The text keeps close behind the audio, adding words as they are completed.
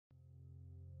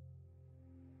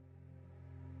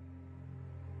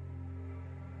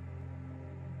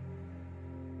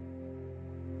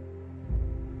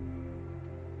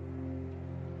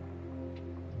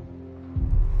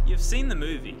You've seen the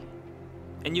movie,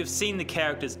 and you've seen the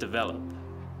characters develop.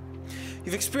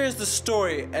 You've experienced the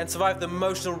story and survived the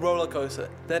emotional roller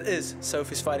coaster that is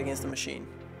Sophie's fight against the machine.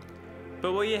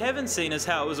 But what you haven't seen is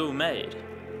how it was all made.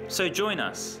 So join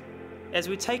us as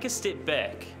we take a step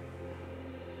back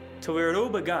to where it all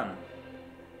begun.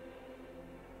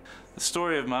 The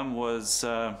story of M.U.M was,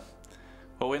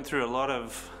 went through a lot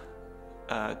of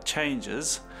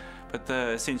changes, but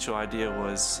the essential idea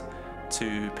was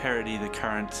to parody the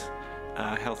current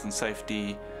health and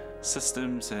safety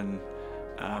systems and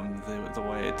the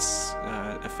way it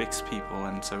affects people,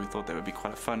 and so we thought that would be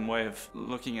quite a fun way of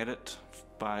looking at it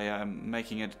by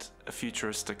making it a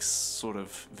futuristic sort of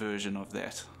version of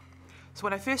that. So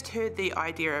when I first heard the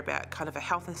idea about kind of a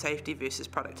health and safety versus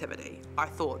productivity, I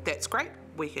thought that's great,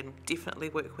 we can definitely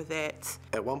work with that.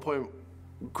 At one point,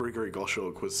 Gregory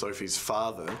Goshawk was Sophie's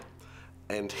father,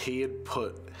 and he had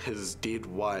put his dead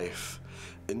wife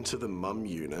into the M.U.M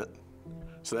unit.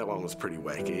 So that one was pretty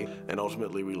wacky, and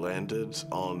ultimately we landed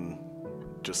on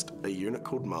just a unit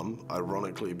called M.U.M,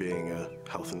 ironically being a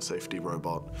health and safety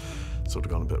robot, sort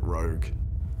of gone a bit rogue.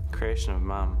 Creation of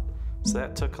M.U.M. So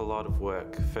that took a lot of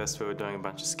work. First we were doing a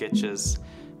bunch of sketches,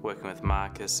 working with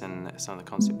Marcus and some of the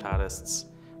concept artists,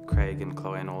 Craig and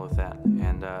Chloe and all of that,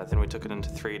 and then we took it into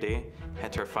 3D,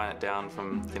 had to refine it down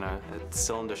from, you know, a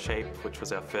cylinder shape, which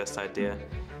was our first idea,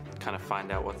 kind of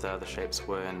find out what the other shapes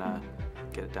were and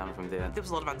get it down from there. There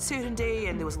was a lot of uncertainty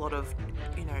and there was a lot of,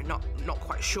 you know, not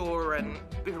quite sure, and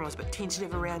everyone was a bit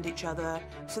tentative around each other.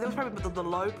 So that was probably the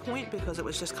low point, because it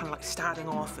was just kind of like starting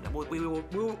off and we were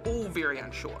all very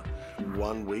unsure.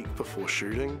 1 week before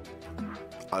shooting,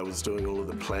 I was doing all of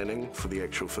the planning for the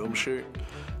actual film shoot,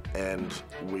 and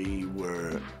we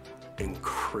were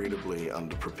incredibly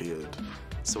underprepared.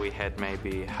 So we had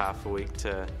maybe half a week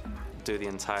to do the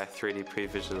entire 3D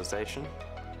pre-visualization.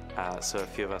 So a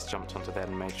few of us jumped onto that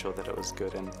and made sure that it was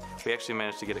good, and we actually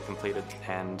managed to get it completed,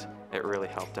 and it really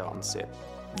helped out on set.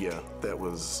 Yeah, that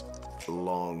was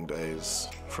long days,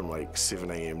 from like 7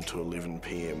 AM to 11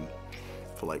 PM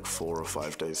for like 4 or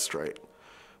 5 days straight.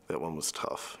 That one was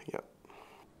tough, yeah.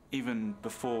 Even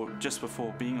just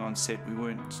before being on set, we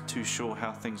weren't too sure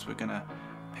how things were gonna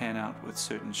pan out with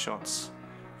certain shots.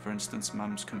 For instance,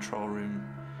 Mum's control room.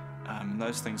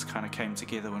 Those things kind of came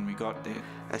together when we got there.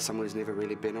 As someone who's never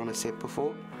really been on a set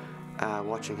before,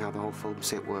 watching how the whole film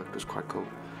set worked was quite cool.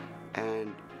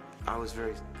 And I was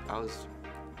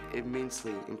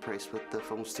immensely impressed with the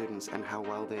film students and how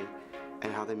well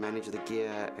they managed the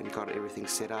gear and got everything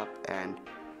set up, and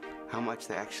how much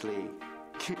they actually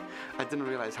I didn't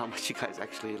realize how much you guys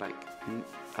actually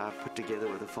put together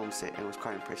with a film set, and it was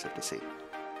quite impressive to see.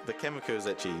 The camera crew is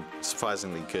actually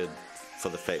surprisingly good for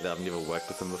the fact that I've never worked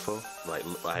with them before. Like,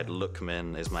 I had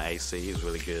Lookman as my AC, he was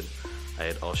really good. I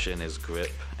had Oshin as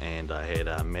grip, and I had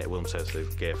Matt Wilmshurst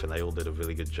as gaff, and they all did a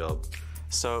really good job.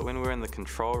 So when we were in the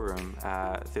control room,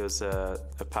 there was a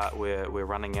part where we're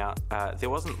running out.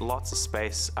 There wasn't lots of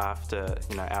space after,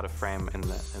 you know, out of frame in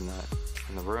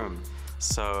the room.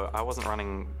 So I wasn't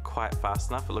running quite fast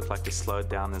enough. It looked like we slowed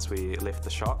down as we left the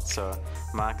shot. So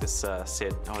Marcus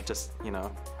said, "Oh, just, you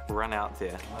know, run out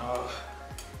there."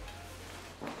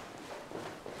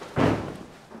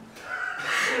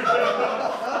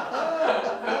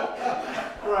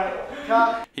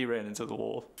 He ran into the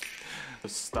wall. The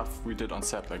stuff we did on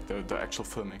set, like the actual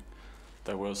filming,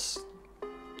 there was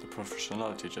the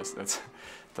professionality.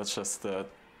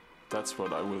 That's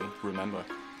what I will remember.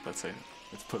 Let's say,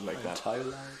 let's put it like that. I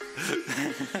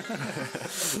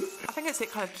think it's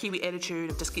that kind of Kiwi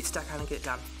attitude of just get stuck on and get it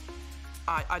done.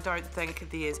 I don't think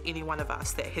there's any one of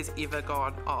us that has ever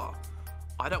gone, oh,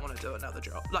 I don't want to do another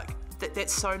job. Like,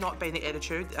 that's so not been the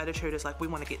attitude. The attitude is like, we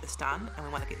want to get this done, and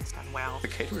we want to get this done well. The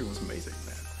catering was amazing,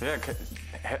 man. Yeah,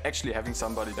 actually having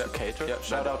somebody to cater. Yeah,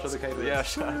 shout out to the caterers. Yeah,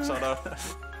 shout out.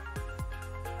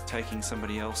 Taking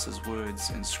somebody else's words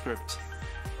and script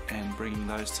and bringing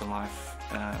those to life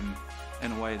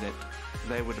in a way that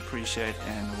they would appreciate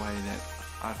and a way that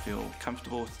I feel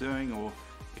comfortable with doing or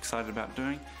excited about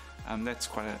doing. That's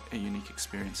quite a unique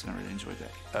experience, and I really enjoyed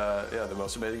that. Yeah, the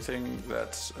most amazing thing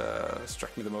that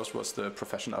struck me the most was the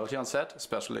professionality on set,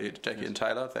 especially Jackie and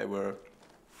Tyler. They were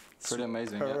pretty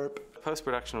amazing. Yeah.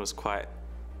 Post-production was quite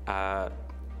a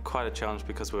challenge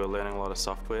because we were learning a lot of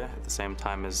software at the same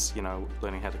time as, you know,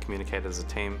 learning how to communicate as a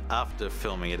team. After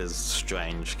filming, it is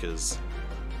strange because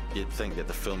you'd think that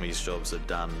the filming jobs are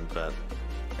done, but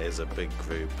as a big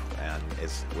group and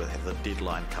with the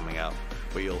deadline coming up,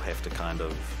 we all have to kind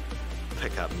of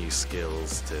pick up new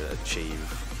skills to achieve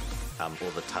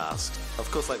all the tasks. Of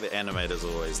course, like, the animator's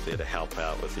always there to help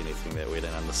out with anything that we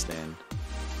don't understand.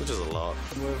 which is a lot.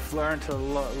 We've learned a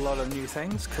lot of new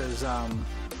things because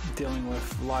dealing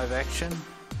with live action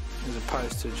as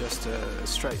opposed to just a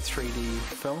straight 3D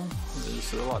film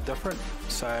is a lot different.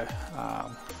 So I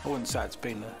wouldn't say it's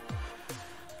been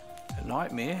a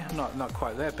nightmare, not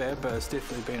quite that bad, but it's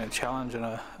definitely been a challenge in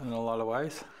a lot of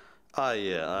ways. Oh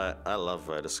yeah, I love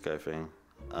rotoscoping.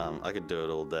 I could do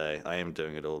it all day. I am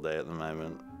doing it all day at the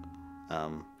moment.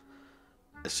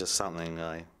 It's just something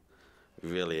I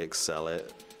really excel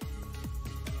at.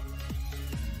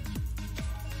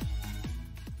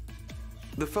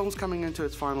 The film's coming into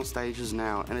its final stages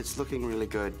now, and it's looking really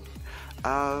good.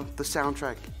 The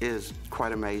soundtrack is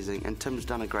quite amazing, and Tim's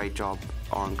done a great job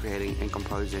on creating and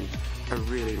composing a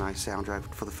really nice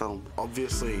soundtrack for the film.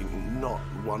 Obviously, not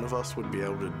one of us would be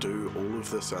able to do all of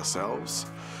this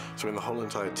ourselves. So when the whole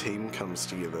entire team comes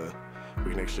together,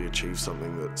 we can actually achieve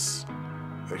something that's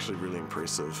actually really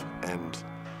impressive. And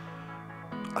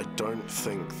I don't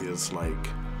think there's like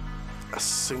a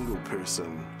single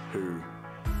person who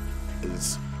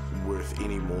is worth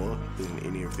any more than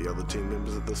any of the other team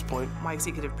members at this point. My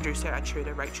executive producer, our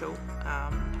tutor, Rachel,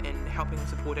 in helping and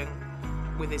supporting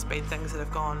when there's been things that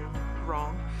have gone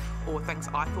wrong or things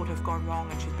I thought have gone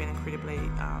wrong, and she's been incredibly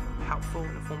helpful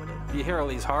and informative. You hear all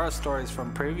these horror stories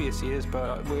from previous years,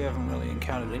 but we haven't really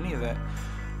encountered any of that.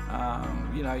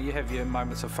 You know, you have your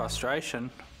moments of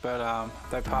frustration, but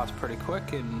they pass pretty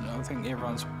quick, and I think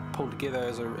everyone's pulled together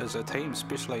as a team,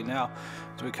 especially now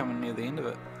as we're coming near the end of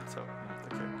it. So,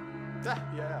 okay.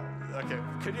 Yeah, okay.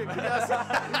 Could you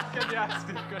ask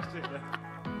a question?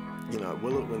 You know,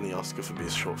 will it win the Oscar for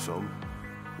Best Short Film?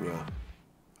 Yeah.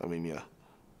 I mean, yeah.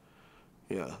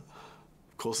 Yeah.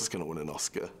 Of course it's going to win an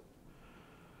Oscar.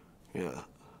 Yeah.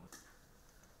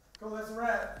 Cool, that's a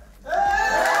wrap.